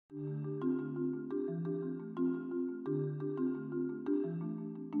Hi,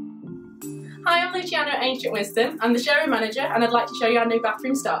 I'm Luciana at Ancient Wisdom. I'm the showroom manager and I'd like to show you our new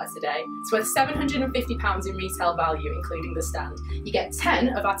bathroom starter today. It's worth £750 in retail value, including the stand. You get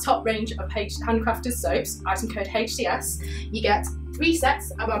 10 of our top range of handcrafted soaps, item code HCS. You get 3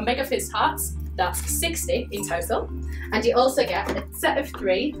 sets of our Mega Fizz Hearts, that's 60 in total. And you also get a set of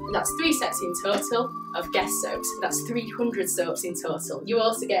 3, and that's 3 sets in total, of Guest soaps. That's 300 soaps in total. You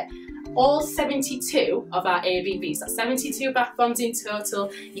also get all 72 of our ABVs, that's 72 bath bombs in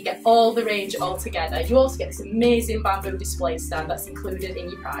total. You get all the range all together. You also get this amazing bamboo display stand that's included in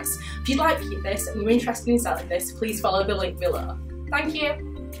your price. If you'd like this and you're interested in selling this, please follow the link below. Thank you.